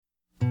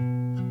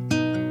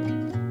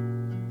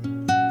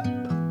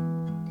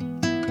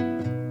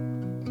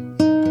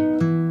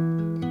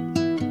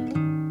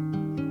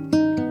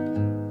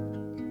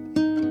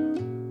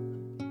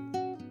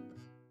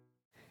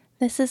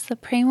This is the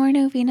Pray More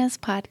Novenas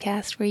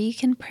podcast where you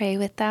can pray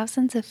with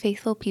thousands of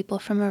faithful people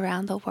from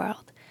around the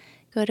world.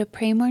 Go to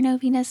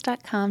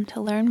praymorenovenas.com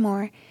to learn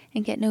more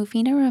and get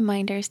novena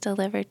reminders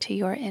delivered to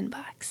your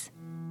inbox.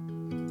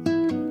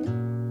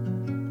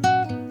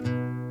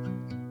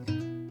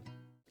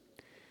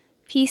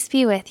 Peace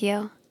be with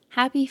you.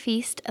 Happy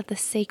Feast of the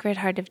Sacred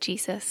Heart of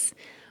Jesus.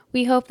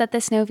 We hope that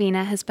this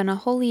novena has been a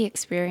holy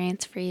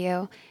experience for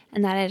you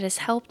and that it has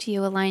helped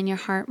you align your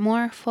heart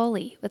more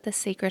fully with the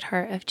Sacred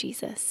Heart of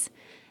Jesus.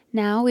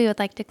 Now we would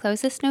like to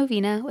close this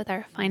novena with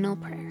our final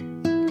prayer.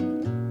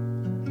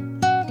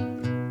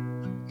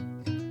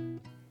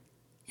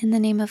 In the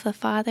name of the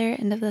Father,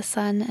 and of the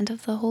Son, and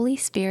of the Holy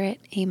Spirit,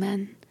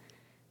 Amen.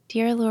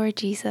 Dear Lord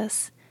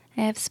Jesus,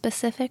 I have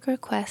specific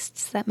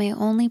requests that may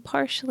only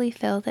partially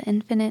fill the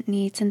infinite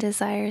needs and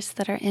desires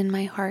that are in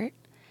my heart.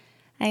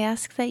 I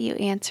ask that you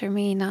answer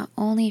me not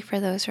only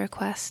for those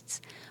requests,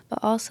 but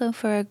also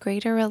for a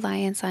greater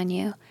reliance on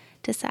you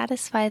to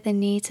satisfy the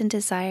needs and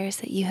desires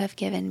that you have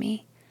given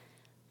me.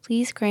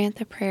 Please grant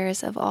the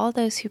prayers of all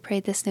those who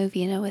prayed this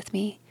novena with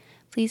me.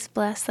 Please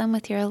bless them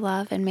with your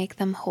love and make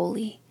them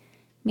holy.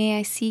 May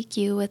I seek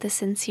you with a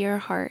sincere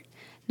heart,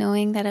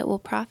 knowing that it will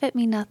profit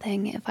me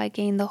nothing if I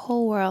gain the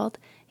whole world,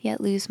 yet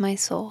lose my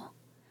soul.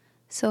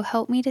 So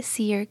help me to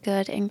see your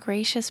good and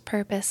gracious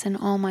purpose in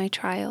all my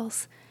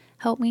trials.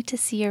 Help me to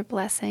see your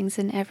blessings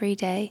in every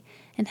day,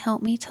 and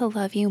help me to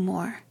love you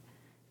more.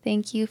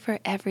 Thank you for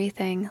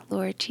everything,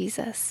 Lord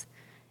Jesus.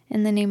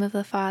 In the name of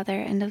the Father,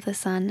 and of the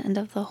Son, and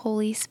of the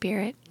Holy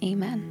Spirit,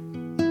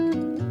 Amen.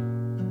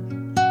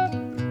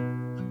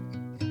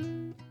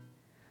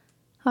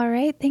 All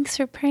right, thanks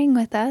for praying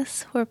with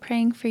us. We're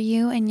praying for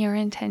you and your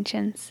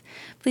intentions.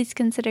 Please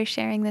consider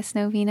sharing this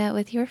novena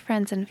with your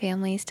friends and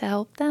families to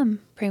help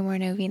them pray more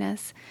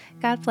novenas.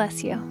 God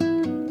bless you.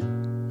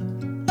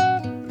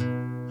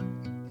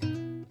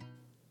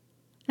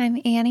 I'm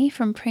Annie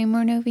from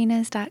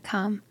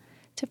praymorenovenas.com.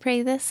 To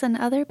pray this and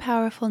other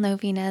powerful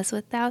novenas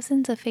with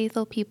thousands of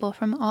faithful people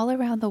from all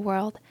around the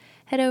world,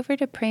 head over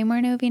to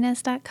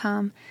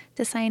praymorenovenas.com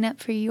to sign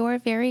up for your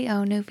very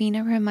own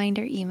novena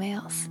reminder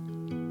emails.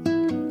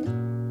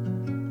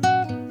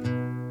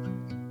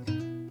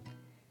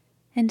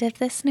 And if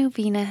this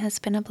novena has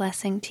been a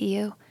blessing to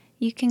you,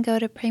 you can go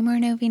to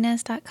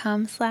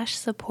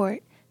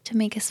praymorenovenas.com/support to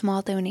make a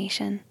small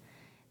donation.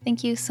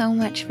 Thank you so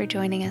much for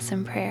joining us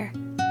in prayer.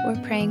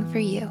 We're praying for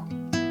you.